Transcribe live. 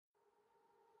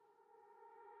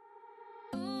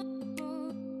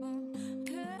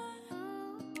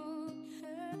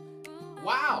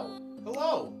Wow!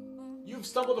 Hello! You've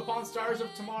stumbled upon Stars of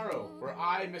Tomorrow, where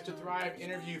I, Mr. Thrive,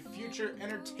 interview future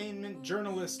entertainment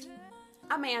journalist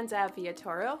Amanda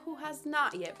Villatoro, who has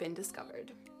not yet been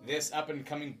discovered. This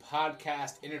up-and-coming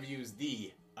podcast interviews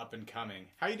the up-and-coming.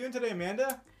 How are you doing today,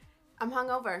 Amanda? I'm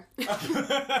hungover.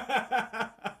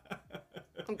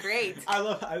 I'm great. I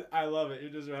love it.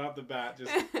 You're just right off the bat.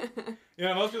 Just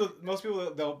most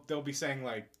people they'll be saying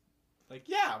like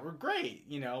yeah, we're great,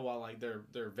 while like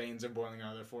their veins are boiling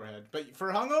out of their forehead. But for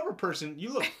a hungover person,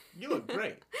 you look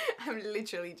great. I'm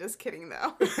literally just kidding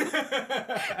though.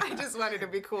 I just wanted to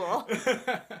be cool.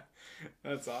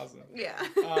 That's awesome. Yeah.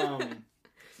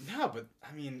 No, but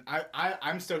I mean,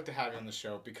 I'm stoked to have you on the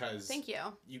show because thank you.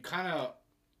 You kind of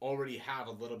already have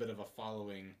a little bit of a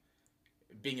following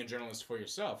being a journalist for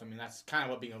yourself. I mean, that's kind of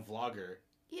what being a vlogger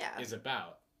is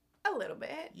about. A little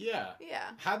bit. Yeah.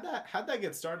 Yeah. How'd that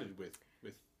get started with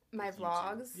my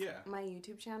vlogs? YouTube? Yeah. My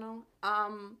YouTube channel?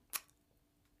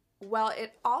 Well,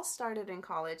 it all started in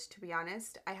college, to be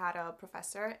honest. I had a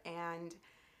professor and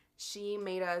she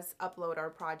made us upload our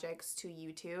projects to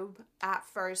YouTube. At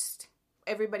first,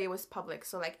 everybody was public,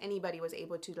 so like anybody was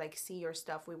able to like see your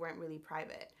stuff. We weren't really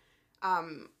private.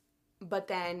 But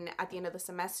then at the end of the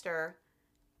semester,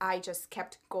 I just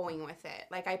kept going with it.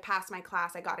 Like I passed my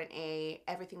class, I got an A,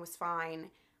 everything was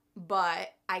fine,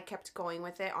 but I kept going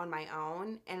with it on my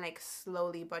own, and like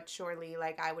slowly but surely,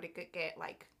 like I would get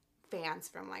like fans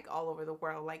from like all over the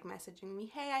world like messaging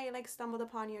me, hey, I like stumbled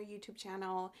upon your YouTube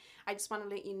channel. I just want to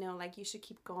let you know like you should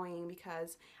keep going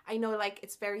because I know like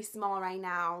it's very small right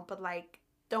now, but like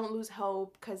don't lose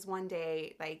hope because one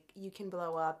day like you can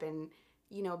blow up and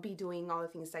be doing all the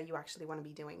things that you actually want to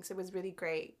be doing. So it was really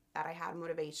great that I had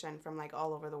motivation from like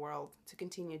all over the world to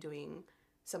continue doing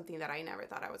something that I never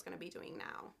thought I was going to be doing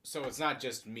now. So it's not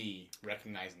just me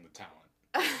recognizing the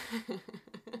talent.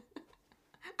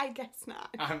 I guess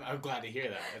not. I'm glad to hear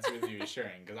that. That's really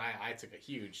reassuring because I took a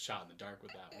huge shot in the dark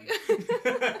with that one.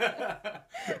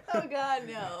 Oh God,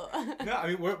 no. No, I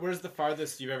mean, where's the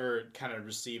farthest you've ever kind of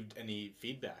received any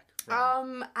feedback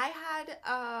from? I had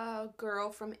a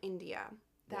girl from India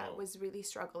that was really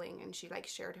struggling, and she like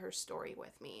shared her story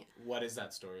with me. What is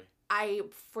that story?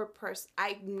 I'm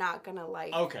not gonna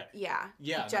like. Okay. Yeah.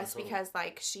 Just because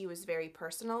like she was very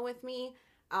personal with me.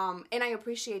 And I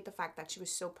appreciate the fact that she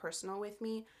was so personal with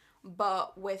me,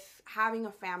 but with having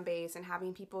a fan base and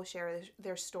having people share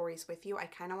their stories with you, I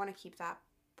kind of want to keep that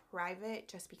private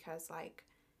just because, like,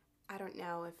 I don't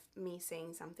know if me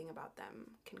saying something about them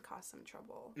can cause some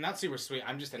trouble. Not super sweet.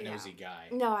 I'm just a nosy guy.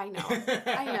 No, I know.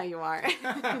 I know you are.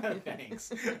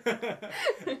 Thanks.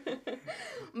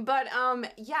 But,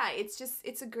 yeah,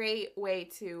 it's a great way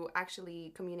to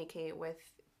actually communicate with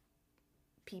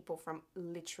people from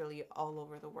literally all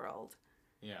over the world.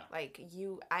 Yeah. Like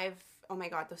oh my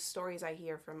God, the stories I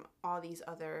hear from all these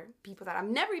other people that I've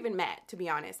never even met, to be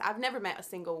honest. I've never met a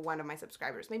single one of my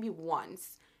subscribers. Maybe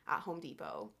once at Home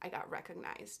Depot, I got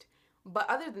recognized. But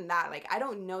other than that, like I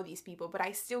don't know these people, but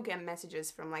I still get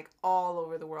messages from like all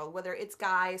over the world, whether it's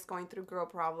guys going through girl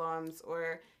problems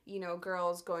or,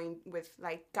 girls going with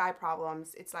like guy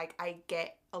problems. It's like I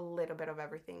get a little bit of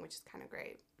everything, which is kind of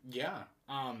great. Yeah.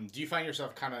 Do you find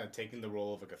yourself kind of taking the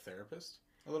role of like a therapist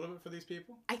a little bit for these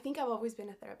people? I think I've always been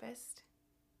a therapist.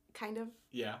 Kind of.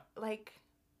 Yeah. Like,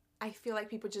 I feel like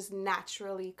people just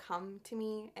naturally come to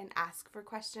me and ask for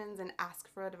questions and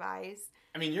ask for advice.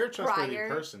 I mean, you're a trustworthy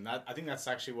person. I think that's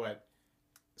actually what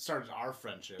started our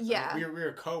friendship. Yeah. I mean, we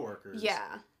were co-workers.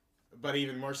 Yeah. But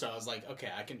even more so, I was like, okay,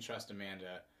 I can trust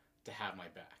Amanda to have my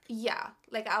back. Yeah.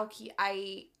 Like,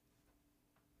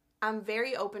 I'm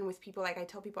very open with people. Like I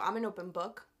tell people, I'm an open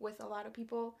book with a lot of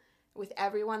people. With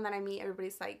everyone that I meet,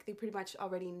 everybody's like, they pretty much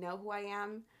already know who I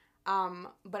am.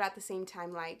 But at the same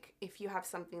time, like, if you have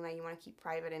something that you want to keep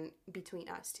private and between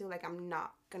us two, like, I'm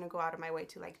not going to go out of my way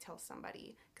to, like, tell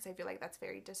somebody. Because I feel like that's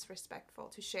very disrespectful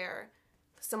to share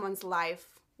someone's life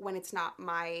when it's not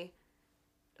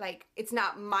it's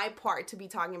not my part to be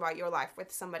talking about your life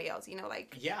with somebody else,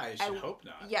 like. Yeah, I should hope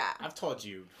not. Yeah. I've told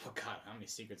you, oh God, how many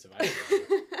secrets have I told?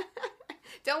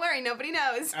 Don't worry, nobody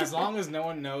knows. As long as no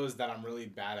one knows that I'm really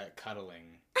bad at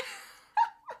cuddling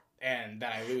and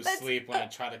that I lose sleep when I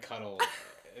try to cuddle,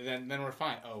 then we're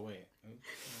fine. Oh, wait.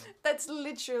 That's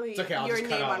literally okay, your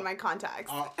name on my contacts.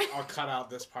 I'll cut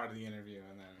out this part of the interview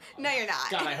and then... No, you're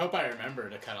not. God, I hope I remember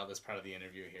to cut out this part of the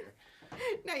interview here.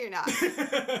 No, you're not.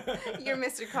 You're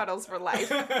Mr. Cuddles for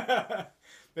life.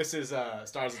 This is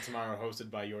Stars of Tomorrow, hosted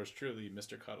by yours truly,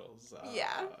 Mr. Cuddles.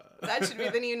 Yeah, that should be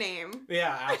the new name.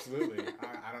 Yeah, absolutely.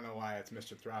 I don't know why it's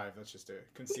Mr. Thrive. That's just a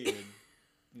conceited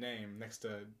name next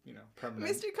to, permanent.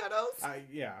 Mr. Cuddles?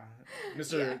 Yeah.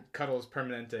 Mr. Cuddles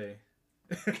Permanente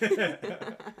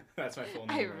That's my full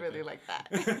name. I right really there. like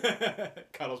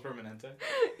that. Cuddles Permanente.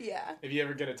 Yeah. If you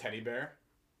ever get a teddy bear,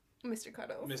 Mr.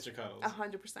 Cuddles. Mr. Cuddles.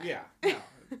 100%. Yeah, no,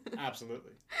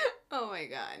 absolutely. Oh my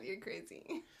god, you're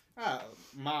crazy.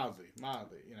 Mildly,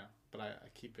 you know, but I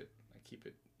keep it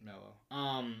mellow.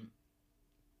 No,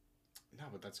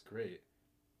 but that's great.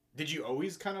 Did you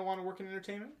always kind of want to work in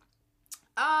entertainment?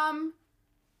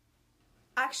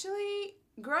 Actually,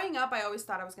 growing up, I always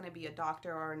thought I was going to be a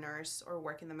doctor or a nurse or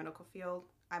work in the medical field.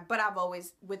 But I've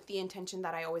always, with the intention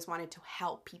that I always wanted to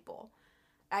help people.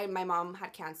 My mom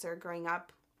had cancer growing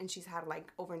up, and she's had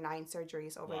like over 9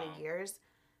 surgeries over the years.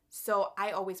 So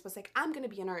I always was like, I'm going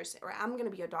to be a nurse or I'm going to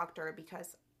be a doctor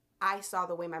because I saw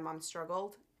the way my mom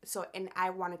struggled. So, and I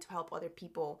wanted to help other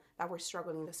people that were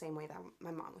struggling the same way that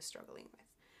my mom was struggling with.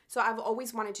 So I've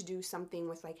always wanted to do something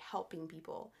with like helping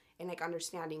people and like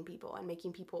understanding people and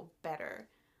making people better.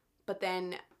 But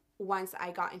then once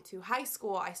I got into high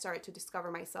school, I started to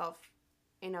discover myself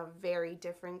in a very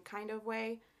different kind of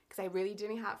way because I really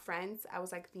didn't have friends. I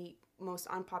was like the most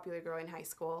unpopular girl in high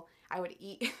school. I would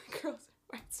eat in the girls'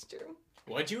 restroom.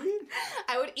 What'd you eat?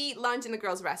 I would eat lunch in the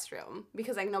girls' restroom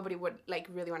because like nobody would like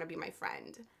really want to be my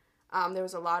friend. There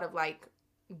was a lot of like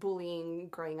bullying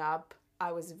growing up.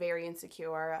 I was very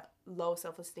insecure, low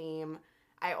self-esteem.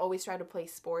 I always try to play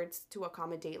sports to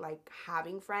accommodate like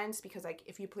having friends because like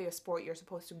if you play a sport, you're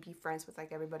supposed to be friends with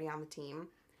like everybody on the team.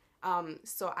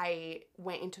 So I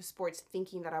went into sports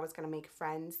thinking that I was going to make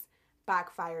friends,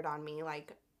 backfired on me.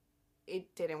 Like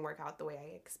it didn't work out the way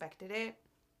I expected it.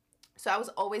 So I was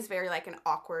always very like an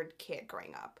awkward kid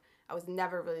growing up. I was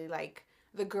never really like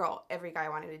the girl every guy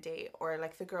wanted to date or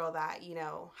like the girl that, you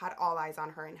know, had all eyes on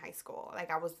her in high school.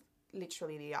 Like I was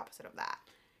literally the opposite of that.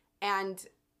 And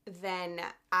then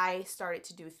I started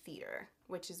to do theater,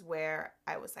 which is where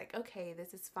I was like, okay,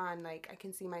 this is fun. Like I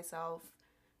can see myself,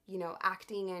 you know,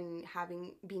 acting and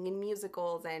being in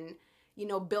musicals and, you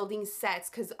know, building sets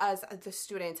because us as the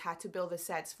students had to build the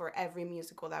sets for every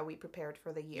musical that we prepared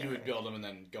for the year. You would build them and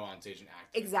then go on stage and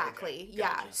act. Exactly. Okay,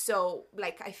 yeah. gotcha. So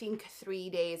like I think 3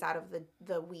 days out of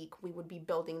the week we would be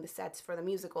building the sets for the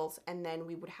musicals and then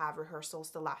we would have rehearsals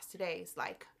the last 2 days,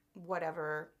 like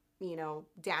whatever, you know,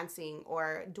 dancing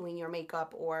or doing your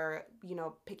makeup or, you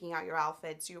know, picking out your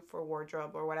outfits for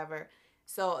wardrobe or whatever.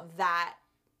 So that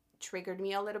triggered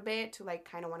me a little bit to like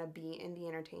kind of want to be in the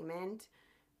entertainment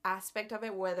aspect of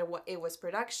it, whether it was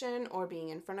production or being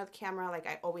in front of the camera. Like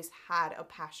I always had a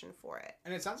passion for it.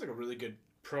 And it sounds like a really good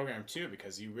program too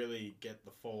because you really get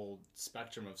the full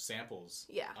spectrum of samples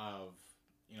of,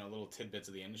 you know, little tidbits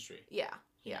of the industry. Yeah.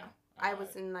 You know, I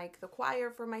was in like the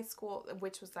choir for my school,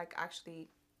 which was like actually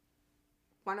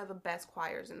one of the best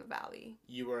choirs in the valley.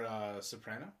 You were a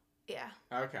soprano? Yeah.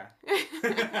 Okay.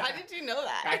 How did you know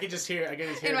that? I could just hear it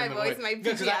in my the voice, my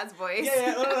big ass voice.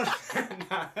 Yeah.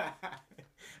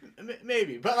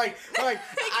 Maybe, but like, no,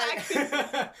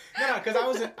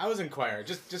 because I was in choir.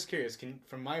 Just curious.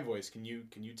 From my voice, can you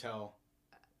tell?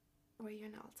 Were you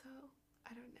an alto?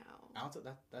 I don't know. Alto?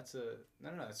 That's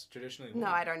that's traditionally. No,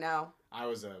 I don't know. I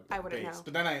was a I wouldn't bass, know.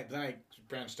 but then I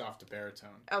branched off to baritone.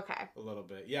 Okay. A little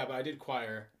bit, yeah, but I did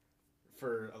choir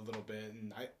for a little bit,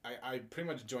 and I pretty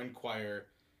much joined choir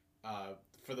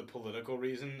for the political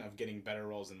reason of getting better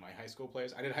roles in my high school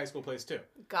plays. I did high school plays too.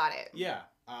 Got it. Yeah,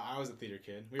 I was a theater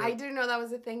kid. I didn't know that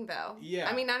was a thing though. Yeah.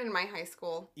 I mean, not in my high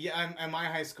school. Yeah, in my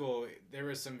high school, there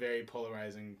were some very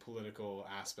polarizing political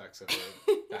aspects of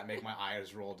it that make my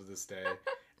eyes roll to this day.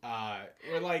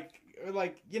 Or like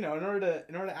you know, in order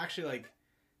to actually like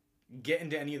get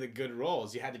into any of the good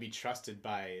roles, you had to be trusted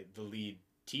by the lead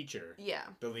teacher. Yeah.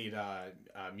 The lead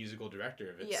musical director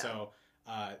of it. Yeah. So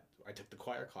I took the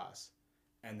choir class,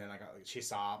 and then she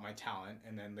saw my talent,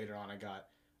 and then later on I got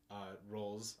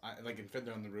roles. Like in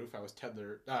Fiddler on the Roof, I was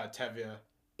Tevye.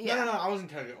 Yeah. No, I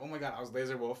wasn't Tevye. Oh my god, I was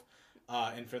Laser Wolf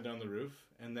in Fiddler on the Roof,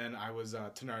 and then I was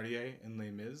Thénardier in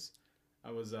Les Mis.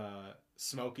 I was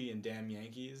Smokey in Damn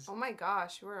Yankees. Oh my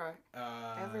gosh, we're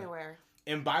everywhere.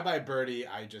 In Bye Bye Birdie,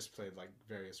 I just played like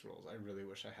various roles. I really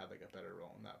wish I had like a better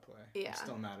role in that play. Yeah. I'm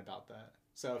still mad about that.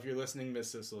 So if you're listening,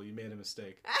 Miss Sissel, you made a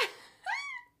mistake.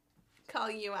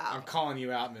 Calling you out. I'm calling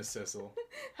you out, Miss Sissel.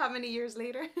 How many years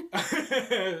later?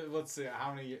 Let's see.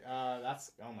 How many?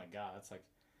 That's oh my god.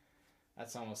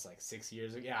 That's almost like 6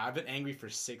 years ago. Yeah, I've been angry for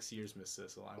 6 years, Miss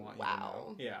Sissel. I want you to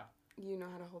know. Yeah. You know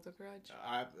how to hold a grudge.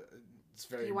 It's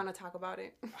very. You want to talk about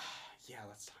it? Yeah,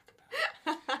 let's talk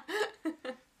about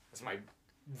it. As my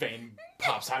vein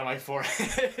pops out of my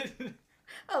forehead.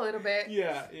 A little bit.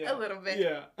 Yeah. A little bit.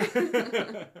 Yeah.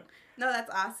 No,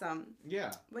 that's awesome.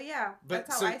 Yeah. But yeah,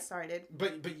 that's how I started.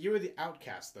 But you were the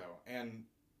outcast though, and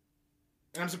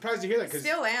I'm surprised to hear that because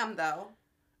still am though.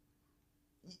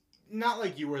 Not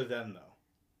like you were then,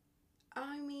 though.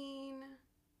 I mean,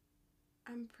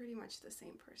 I'm pretty much the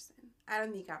same person. I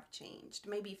don't think I've changed.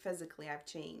 Maybe physically I've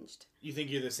changed. You think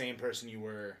you're the same person you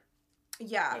were,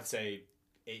 yeah, let's say,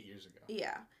 8 years ago?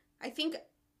 Yeah.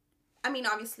 I mean,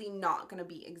 obviously not going to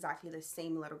be exactly the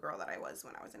same little girl that I was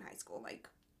when I was in high school. Like,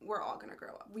 we're all going to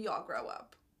grow up. We all grow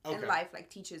up. Okay. And life, like,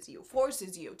 teaches you,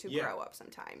 forces you to grow up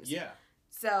sometimes. Yeah.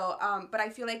 So, but I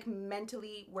feel like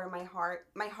mentally where my heart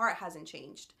hasn't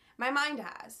changed. My mind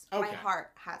has. Okay. My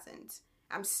heart hasn't.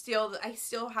 I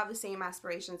still have the same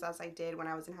aspirations as I did when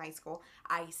I was in high school.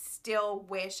 I still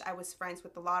wish I was friends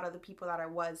with a lot of the people that I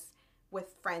was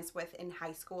friends with in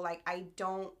high school. Like,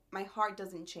 my heart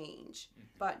doesn't change,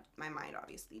 but my mind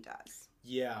obviously does.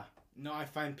 Yeah. No, I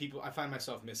find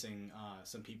myself missing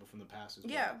some people from the past as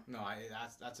well. Yeah. No,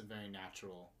 that's a very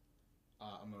natural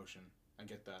emotion. I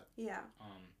get that. Yeah.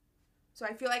 So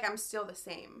I feel like I'm still the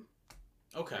same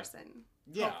person.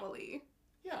 Yeah. Hopefully.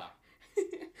 Yeah.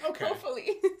 Okay.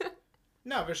 Hopefully.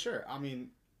 No, for sure. I mean,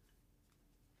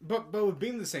 but with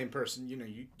being the same person, you know,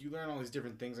 you learn all these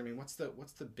different things. I mean, what's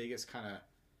the biggest kind of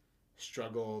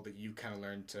struggle that you kind of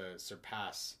learned to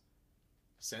surpass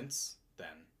since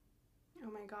then?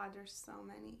 Oh my God, there's so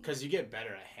many. Because you get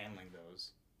better at handling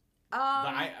those.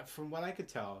 But from what I could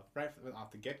tell, right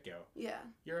off the get-go, yeah,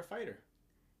 you're a fighter.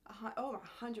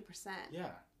 100%. Yeah.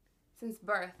 Since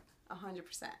birth, 100%.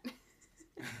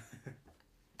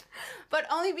 But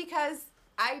only because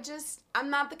I'm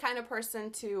not the kind of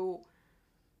person to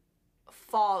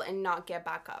fall and not get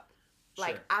back up.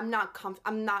 Like, sure. I'm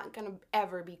not gonna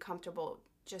ever be comfortable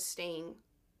just staying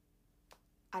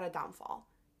at a downfall.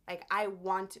 Like,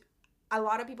 a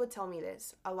lot of people tell me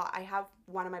this. I have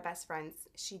one of my best friends.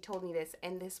 She told me this,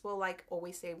 and this will, like,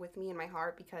 always stay with me in my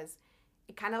heart because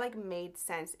it kind of, like, made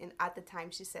sense at the time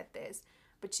she said this.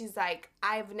 But she's like,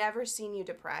 I've never seen you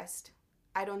depressed.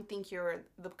 I don't think you're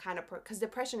the kind of because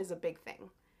depression is a big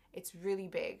thing. It's really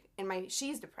big. And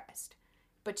she's depressed.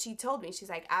 But she told me, she's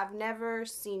like, I've never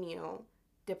seen you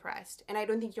depressed. And I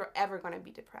don't think you're ever going to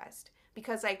be depressed.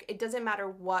 Because, like, it doesn't matter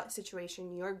what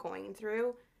situation you're going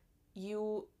through.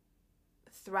 You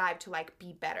thrive to, like,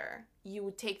 be better.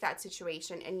 You take that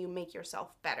situation and you make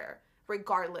yourself better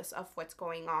regardless of what's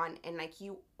going on, and, like,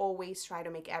 you always try to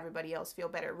make everybody else feel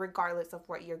better regardless of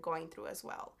what you're going through as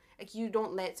well. Like, you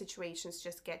don't let situations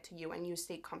just get to you, and you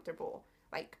stay comfortable,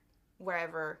 like,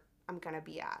 wherever I'm gonna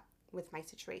be at with my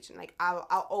situation. Like, I'll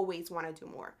always want to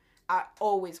do more. I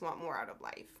always want more out of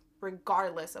life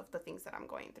regardless of the things that I'm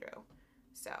going through.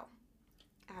 So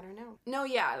I don't know. No,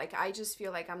 yeah, like, I just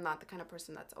feel like I'm not the kind of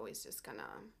person that's always just gonna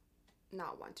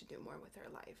not want to do more with her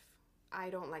life. I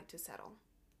don't like to settle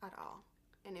at all.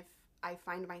 And if I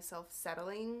find myself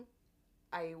settling,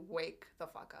 I wake the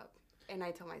fuck up. And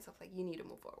I tell myself, like, you need to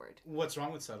move forward. What's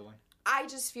wrong with settling? I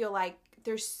just feel like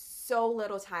there's so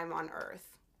little time on Earth.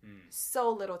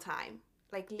 So little time.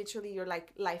 Like, literally, your,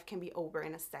 like, life can be over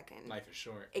in a second. Life is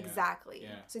short. Exactly.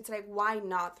 Yeah. So it's like, why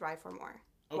not thrive for more?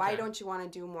 Okay. Why don't you want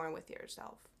to do more with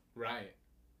yourself? Right.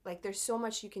 Like, there's so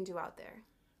much you can do out there.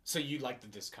 So you like the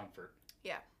discomfort?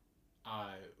 Yeah.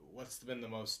 What's been the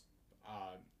most,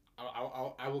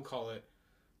 I will call it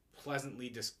pleasantly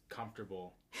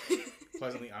discomfortable,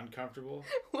 pleasantly uncomfortable?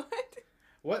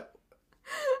 What?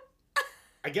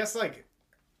 I guess, like,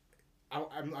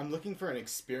 I'm looking for an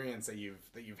experience that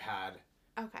you've had.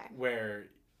 Okay. Where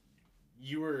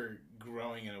you were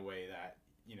growing in a way that,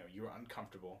 you know, you were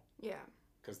uncomfortable. Yeah.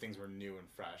 Because things were new and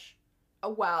fresh.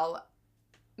 Well,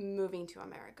 moving to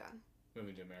America.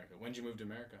 Moving to America. When did you move to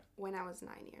America? When I was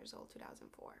 9 years old,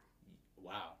 2004.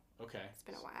 Wow. Okay. It's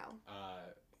been a while.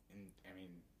 I mean,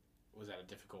 was that a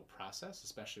difficult process,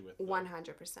 especially with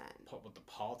 100%. With the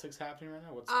politics happening right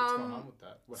now? What's going on with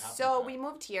that? What happened? So we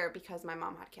moved here because my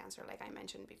mom had cancer, like I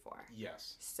mentioned before.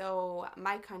 Yes. So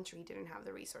my country didn't have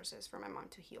the resources for my mom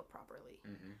to heal properly.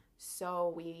 Mm-hmm.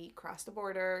 So we crossed the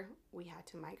border. We had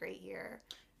to migrate here.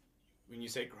 When you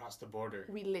say cross the border,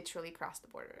 we literally crossed the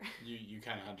border. You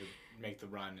kind of had to make the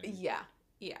run. And... Yeah.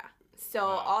 So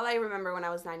all I remember when I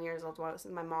was 9 years old was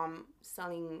my mom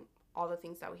selling all the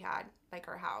things that we had, like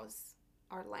our house,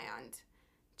 our land.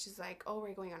 She's like, oh,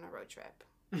 we're going on a road trip.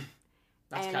 And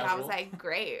casual. I was like,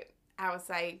 great. I was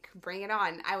like, bring it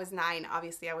on. I was 9.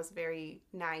 Obviously, I was very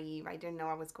naive. I didn't know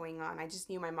what was going on. I just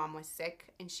knew my mom was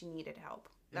sick and she needed help.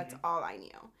 That's all I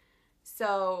knew.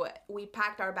 So we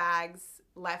packed our bags,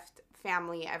 left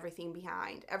family, everything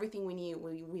behind. Everything we knew,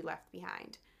 we left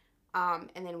behind. And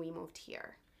then we moved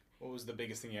here. What was the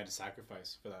biggest thing you had to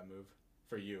sacrifice for that move?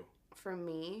 For you? For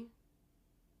me,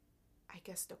 I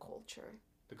guess the culture.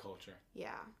 The culture.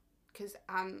 Yeah. Because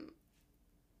I'm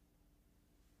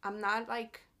not,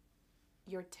 like,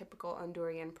 your typical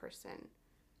Honduran person.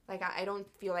 Like, I don't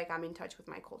feel like I'm in touch with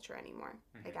my culture anymore.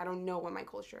 Mm-hmm. Like, I don't know what my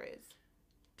culture is.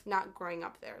 Not growing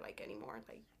up there, like, anymore.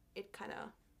 Like, it kind of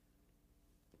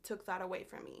took that away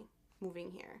from me moving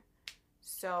here.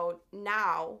 So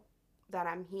now that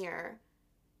I'm here,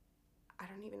 I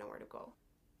don't even know where to go.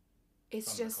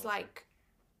 It's just like,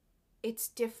 it's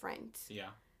different. Yeah.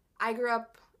 I grew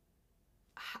up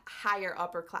higher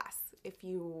upper class, if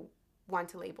you want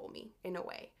to label me in a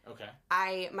way.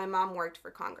 Okay. My mom worked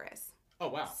for Congress. Oh,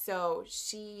 wow. So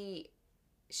she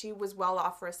was well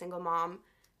off for a single mom.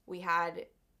 We had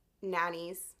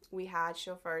nannies. We had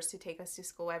chauffeurs to take us to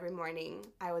school every morning.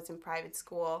 I was in private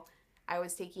school. I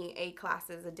was taking 8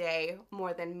 classes a day,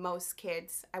 more than most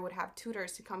kids. I would have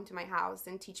tutors to come to my house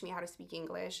and teach me how to speak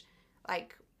English,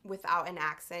 like, without an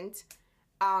accent.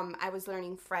 I was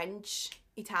learning French,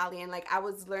 Italian. Like, I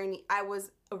was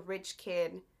a rich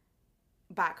kid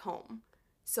back home.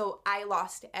 So I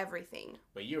lost everything.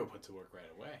 But you were put to work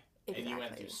right away. Exactly. And you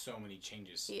went through so many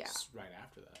changes right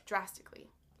after that. Drastically.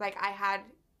 Like, I had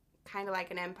kind of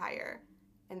like an empire,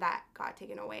 and that got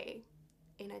taken away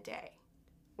in a day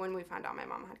when we found out my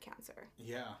mom had cancer.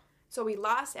 Yeah. So we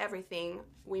lost everything.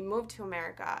 We moved to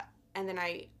America, and then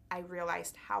I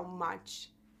realized how much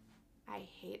I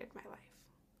hated my life.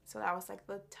 So that was like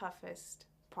the toughest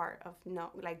part of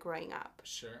growing up.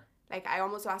 Sure. Like, I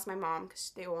almost lost my mom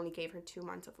because they only gave her 2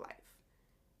 months of life.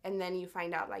 And then you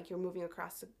find out, like, you're moving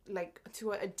across,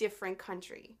 to a different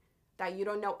country that you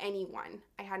don't know anyone.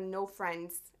 I had no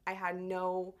friends. I had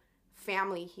no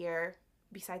family here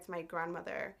besides my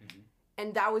grandmother. Mm-hmm.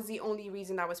 And that was the only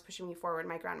reason that was pushing me forward,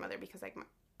 my grandmother, because, like,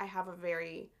 I have a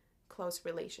very close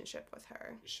relationship with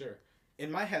her. Sure.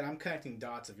 In my head, I'm connecting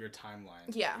dots of your timeline.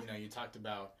 Yeah. You know, you talked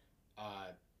about...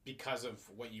 because of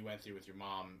what you went through with your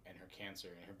mom and her cancer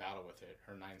and her battle with it,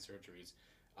 her 9 surgeries,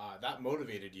 that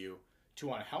motivated you to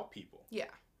want to help people. Yeah.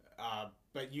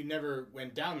 But you never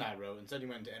went down that road. Instead, you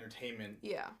went into entertainment.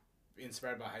 Yeah.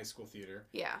 Inspired by high school theater.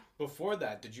 Yeah. Before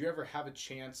that, did you ever have a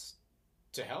chance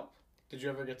to help? Did you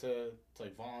ever get to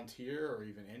like volunteer or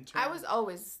even intern? I was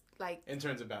always like...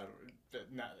 Intern's about...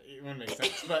 it wouldn't make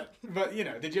sense. but, you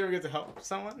know, did you ever get to help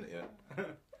someone? Yeah.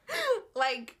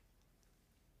 Like...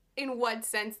 In what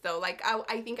sense, though? Like,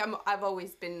 I think I've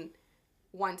always been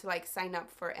one to, like, sign up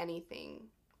for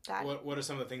anything. What are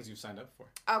some of the things you've signed up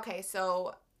for? Okay,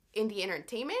 so in the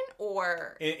entertainment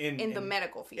or in the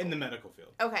medical field? In the medical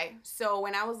field. Okay, so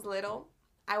when I was little,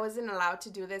 I wasn't allowed to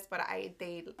do this, but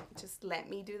they just let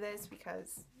me do this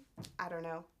because, I don't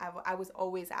know, I was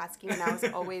always asking and I was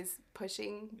always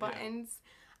pushing buttons.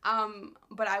 Yeah.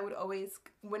 But I would always,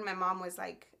 when my mom was,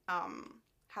 like,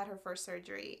 had her first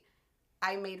surgery...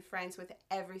 I made friends with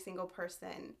every single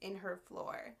person in her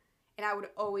floor. And I would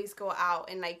always go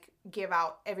out and, like, give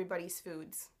out everybody's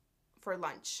foods for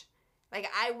lunch. Like,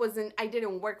 I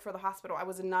didn't work for the hospital. I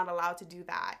was not allowed to do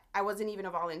that. I wasn't even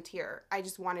a volunteer. I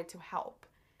just wanted to help.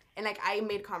 And, like, I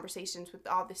made conversations with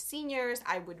all the seniors.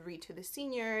 I would read to the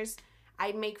seniors.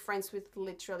 I'd make friends with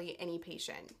literally any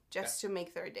patient just to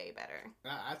make their day better.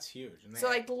 That's huge. So,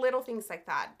 like, little things like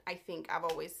that, I think I've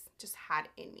always just had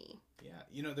in me. Yeah,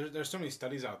 you know, there's so many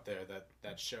studies out there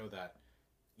that show that,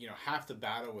 you know, half the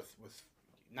battle with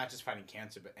not just fighting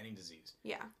cancer, but any disease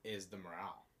is the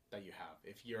morale that you have.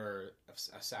 If you're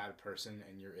a sad person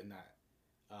and you're in that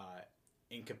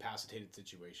incapacitated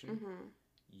situation, mm-hmm.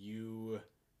 you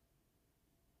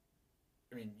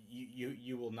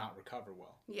will not recover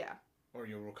well. Yeah. Or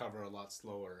you'll recover a lot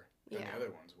slower than the other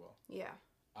ones will. Yeah.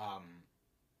 I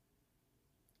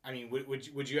mean,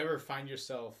 would you ever find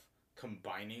yourself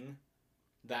combining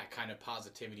that kind of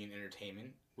positivity and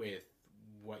entertainment with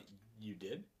what you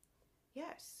did?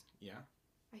 Yes. Yeah.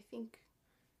 I think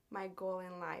my goal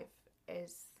in life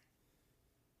is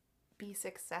be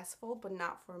successful, but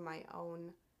not for my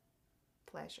own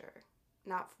pleasure.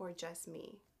 Not for just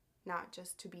me. Not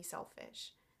just to be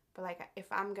selfish. But, like,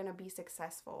 if I'm going to be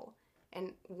successful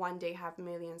and one day have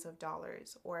millions of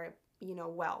dollars or, you know,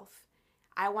 wealth,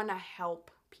 I want to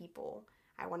help people.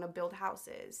 I want to build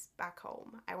houses back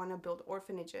home. I want to build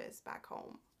orphanages back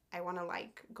home. I want to,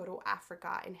 like, go to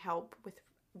Africa and help with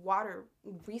water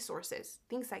resources,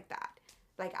 things like that.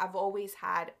 Like, I've always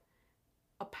had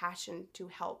a passion to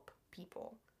help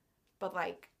people. But,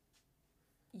 like,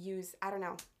 I don't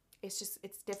know. It's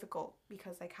difficult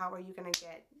because, like, how are you going to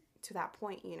get to that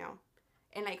point, you know?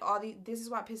 And, like, this is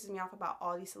what pisses me off about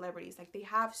all these celebrities. Like, they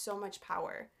have so much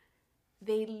power.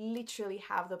 They literally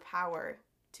have the power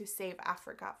to save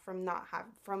Africa from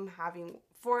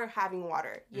having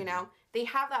water, you mm-hmm. know? They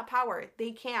have that power.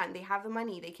 They have the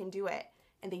money. They can do it.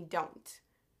 And they don't.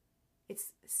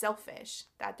 it's selfish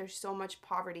that there's so much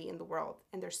poverty in the world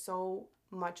and there's so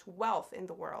much wealth in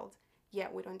the world,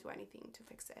 yet we don't do anything to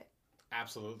fix it.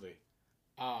 Absolutely.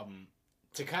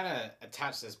 To kind of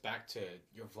attach this back to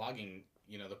your vlogging,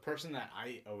 you know, the person that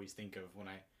I always think of when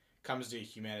it comes to a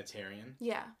humanitarian,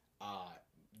 Yeah.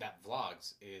 That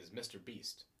vlogs is Mr.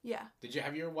 Beast. Yeah.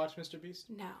 Have you ever watched Mr. Beast?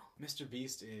 No. Mr.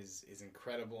 Beast is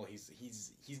incredible.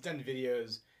 He's done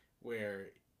videos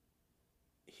where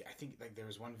I think like there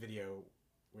was one video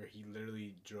where he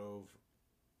literally drove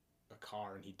a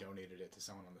car and he donated it to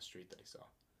someone on the street that he saw.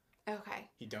 Okay.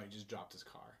 He just dropped his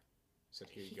car. Said,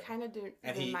 here you go. He kind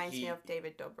of reminds me of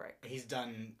David Dobrik. He's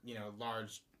done, you know,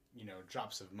 large, you know,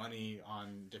 drops of money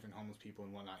on different homeless people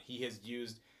and whatnot. He has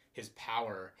used his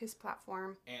power, his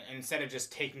platform, and instead of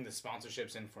just taking the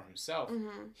sponsorships in for himself,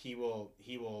 he will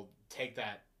take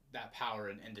that power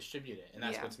and distribute it. And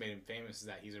that's what's made him famous, is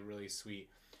that he's a really sweet,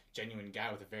 genuine guy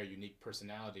with a very unique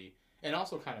personality and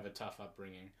also kind of a tough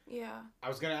upbringing. Yeah. I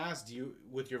was gonna ask,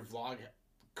 with your vlog,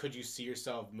 could you see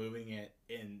yourself moving it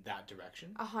in that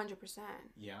direction? 100%.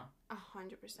 Yeah.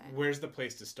 100%. Where's the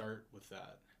place to start with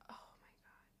that? Oh my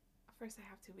god! First, I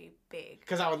have to be big.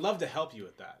 Because I would love to help you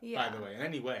with that. Yeah. By the way, in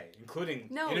any way, including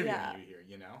interviewing you here.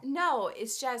 You know. No,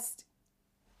 it's just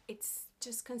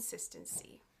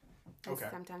consistency. And Okay.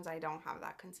 sometimes I don't have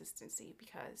that consistency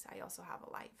because I also have a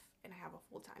life and I have a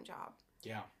full-time job.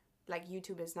 Yeah. Like,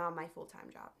 YouTube is not my full-time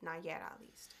job. Not yet, at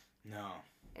least. No.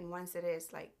 And once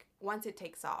it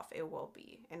takes off, it will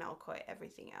be. And I'll quit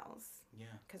everything else.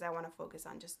 Yeah. Because I want to focus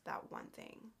on just that one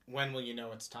thing. When will you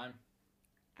know it's time?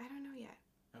 I don't know yet.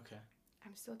 Okay.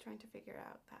 I'm still trying to figure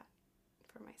out that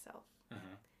for myself.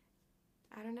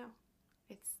 Uh-huh. I don't know.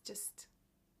 It's just,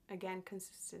 again,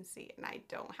 consistency. And I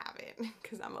don't have it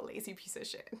because I'm a lazy piece of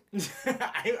shit.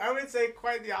 I would say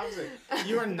quite the opposite.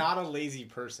 You are not a lazy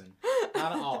person.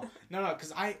 Not at all. No,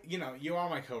 because you are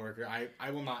my coworker.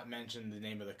 I will not mention the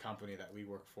name of the company that we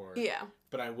work for. Yeah.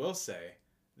 But I will say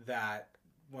that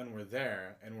when we're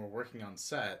there and we're working on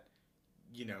set,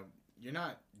 you know, you're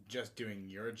not just doing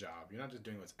your job. You're not just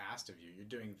doing what's asked of you. You're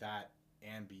doing that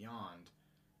and beyond.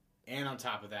 And on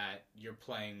top of that, you're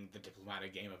playing the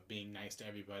diplomatic game of being nice to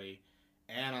everybody.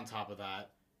 And on top of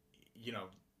that, you know,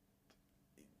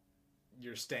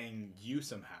 you're staying you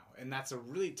somehow. And that's a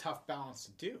really tough balance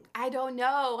to do. I don't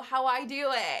know how I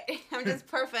do it. I'm just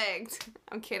perfect.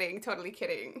 I'm kidding. Totally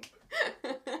kidding.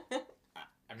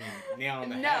 I mean, nail on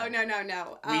the head.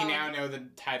 No. We now know the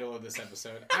title of this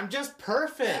episode. I'm just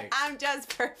perfect. I'm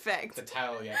just perfect. The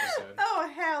title of the episode. Oh,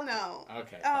 hell no.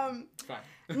 Okay. Fine.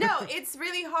 No, it's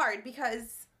really hard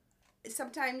because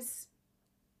sometimes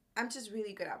I'm just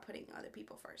really good at putting other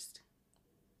people first.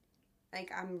 Like,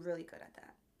 I'm really good at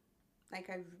that. Like,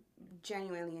 I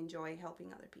genuinely enjoy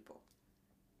helping other people.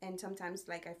 And sometimes,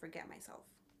 like, I forget myself,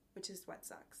 which is what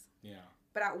sucks. Yeah.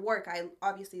 But at work, I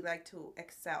obviously like to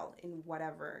excel in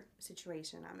whatever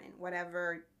situation I'm in.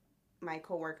 Whatever my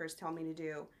coworkers tell me to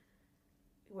do,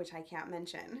 which I can't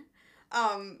mention.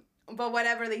 But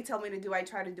whatever they tell me to do, I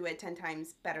try to do it 10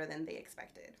 times better than they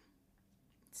expected.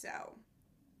 So,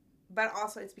 but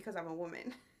also it's because I'm a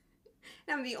woman.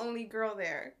 And I'm the only girl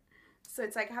there. So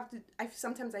it's like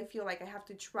sometimes I feel like I have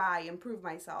to try and prove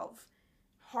myself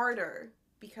harder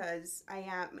because I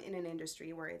am in an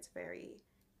industry where it's very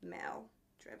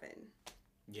male-driven.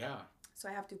 Yeah. So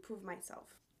I have to prove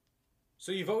myself.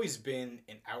 So you've always been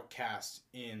an outcast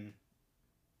in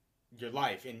your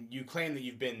life, and you claim that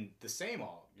you've been the same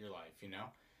all your life, you know?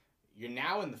 You're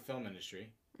now in the film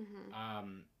industry,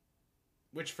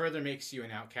 which further makes you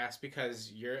an outcast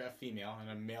because you're a female in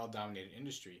a male-dominated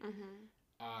industry.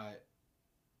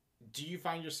 Do you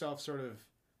find yourself sort of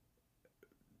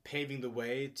paving the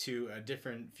way to a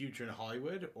different future in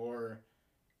Hollywood, or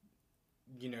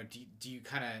do you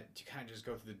kind of just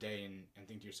go through the day and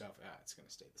think to yourself, it's going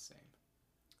to stay the same?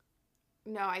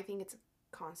 No, I think it's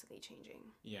constantly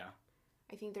changing. Yeah.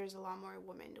 I think there's a lot more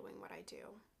women doing what I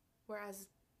do, whereas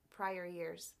prior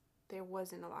years there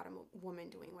wasn't a lot of women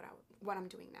doing what I'm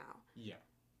doing now. Yeah.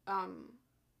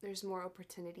 There's more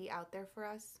opportunity out there for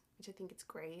us, which I think it's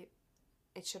great.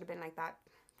 It should have been like that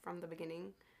from the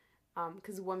beginning,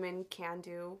 because women can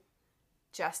do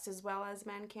just as well as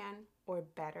men can, or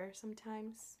better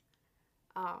sometimes.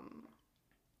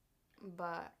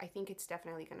 But I think it's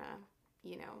definitely gonna,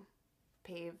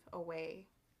 pave a way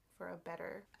for a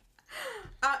better.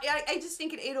 I just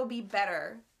think it'll be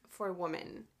better for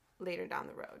women later down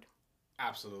the road.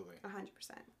 Absolutely.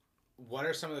 100%. What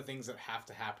are some of the things that have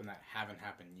to happen that haven't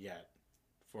happened yet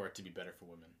for it to be better for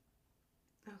women?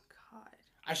 Oh, God.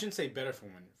 I shouldn't say better for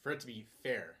women. For it to be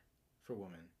fair for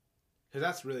women. Because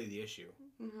that's really the issue.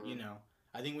 Mm-hmm.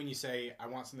 I think when you say I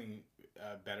want something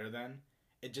better than,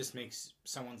 it just makes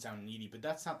someone sound needy. But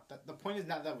that's not the point. Is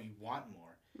not that we want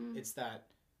more. It's that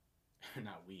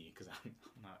not we, because I'm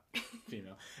not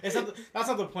female. It's not. That's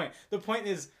not the point. The point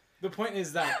is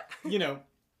that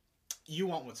you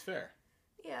want what's fair.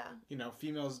 Yeah.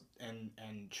 Females and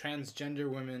transgender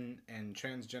women and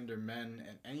transgender men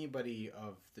and anybody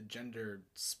of the gender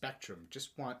spectrum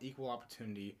just want equal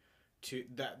opportunity to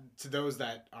those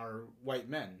that are white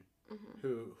men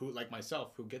who like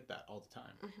myself, who get that all the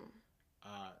time.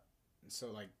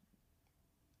 So like,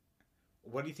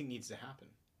 what do you think needs to happen?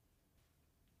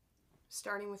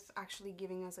 Starting with actually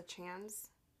giving us a chance.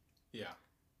 Yeah.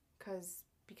 Because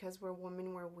we're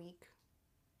women, we're weak,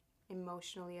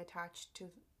 emotionally attached to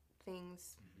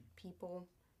things, people,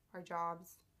 our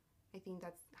jobs. I think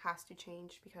that has to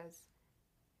change because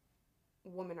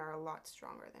women are a lot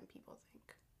stronger than people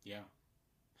think. Yeah.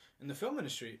 In the film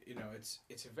industry,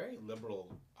 it's a very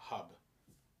liberal hub.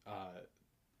 I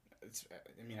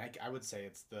would say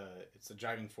it's the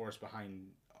driving force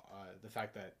behind the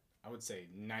fact that I would say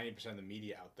 90% of the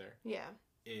media out there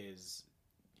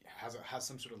has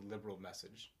some sort of liberal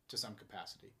message to some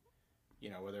capacity,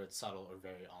 whether it's subtle or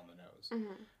very on the nose.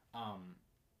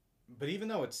 But even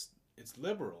though it's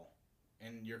liberal,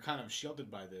 and you're kind of shielded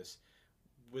by this,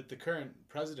 with the current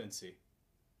presidency,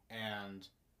 and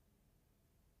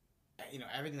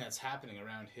everything that's happening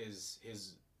around his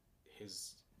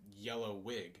yellow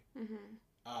wig,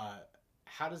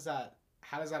 how does that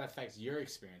affect your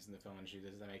experience in the film industry?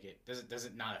 Does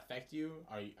it not affect you?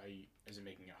 Is it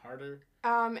making it harder?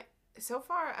 So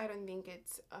far I don't think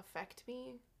it's affect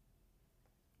me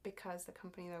because the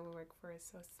company that we work for is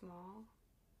so small.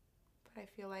 But I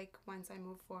feel like once I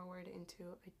move forward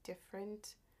into a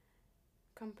different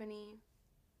company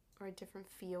or a different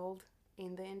field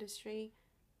in the industry,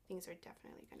 things are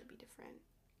definitely going to be different.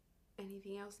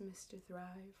 Anything else, Mr.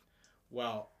 Thrive?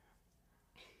 Well,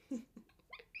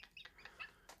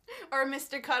 or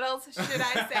Mr. Cuddles, should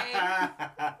I say?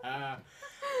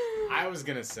 I was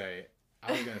gonna say,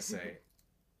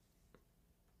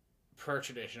 per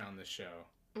tradition on this show,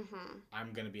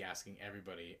 I'm gonna be asking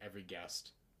every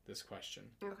guest, this question.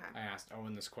 Okay. I asked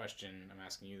Owen this question. I'm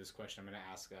asking you this question. I'm gonna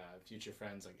ask future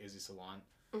friends like Izzy Salon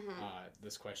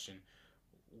this question.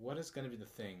 What is gonna be the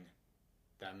thing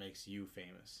that makes you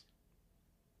famous?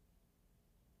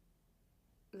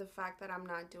 The fact that I'm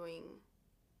not doing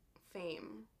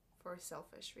fame for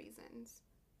selfish reasons,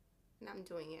 and I'm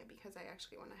doing it because I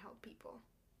actually want to help people.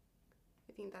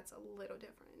 I think that's a little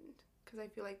different because I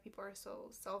feel like people are so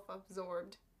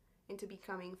self-absorbed into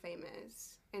becoming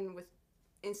famous, and with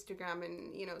Instagram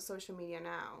and social media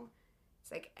now,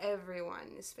 it's like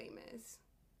everyone is famous,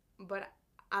 but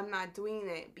I'm not doing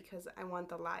it because I want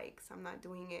the likes. I'm not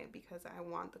doing it because I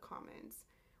want the comments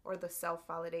or the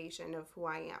self-validation of who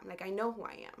I am. Like, I know who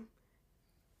I am.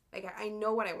 Like, I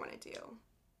know what I want to do.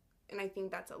 And I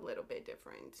think that's a little bit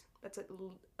different. That's a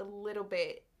little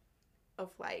bit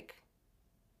of, like,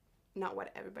 not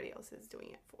what everybody else is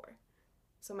doing it for.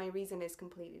 So my reason is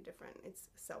completely different. It's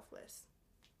selfless.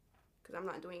 Because I'm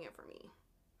not doing it for me.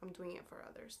 I'm doing it for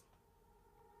others.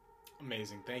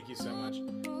 Amazing. Thank you so much.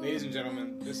 Ladies and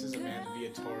gentlemen, this is Amanda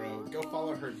Villatoro. Go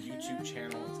follow her YouTube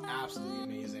channel. It's absolutely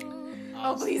amazing.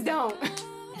 Oh, please don't.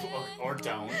 Or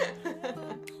don't.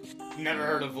 Never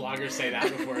heard a vlogger say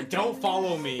that before. Don't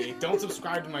follow me. Don't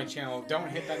subscribe to my channel. Don't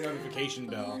hit that notification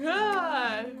bell.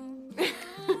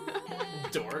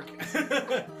 Dork.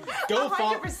 Go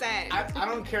follow. 100%. I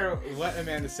don't care what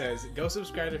Amanda says. Go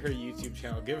subscribe to her YouTube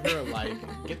channel. Give her a like.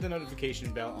 Get the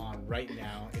notification bell on right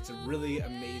now. It's a really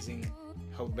amazing,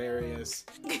 hilarious,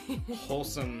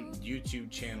 wholesome YouTube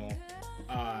channel.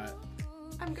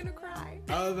 I'm gonna cry.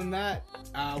 Other than that,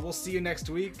 we'll see you next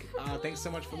week. Thanks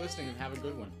so much for listening and have a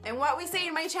good one. And what we say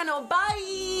in my channel,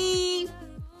 bye!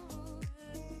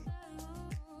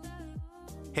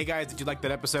 Hey guys, did you like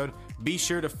that episode? Be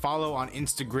sure to follow on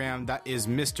Instagram. That is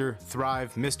Mr.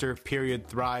 Thrive, Mr.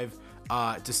 Thrive,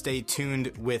 to stay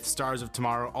tuned with Stars of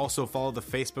Tomorrow. Also follow the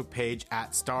Facebook page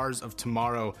at Stars of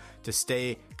Tomorrow to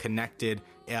stay connected.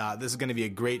 This is going to be a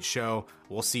great show.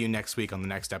 We'll see you next week on the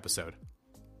next episode.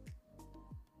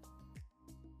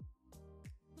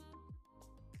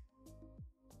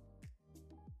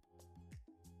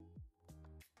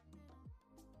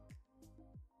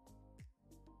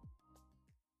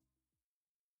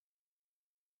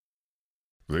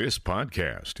 This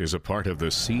podcast is a part of the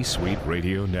C-Suite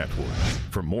Radio Network.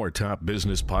 For more top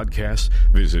business podcasts,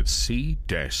 visit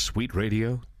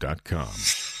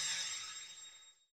c-suiteradio.com.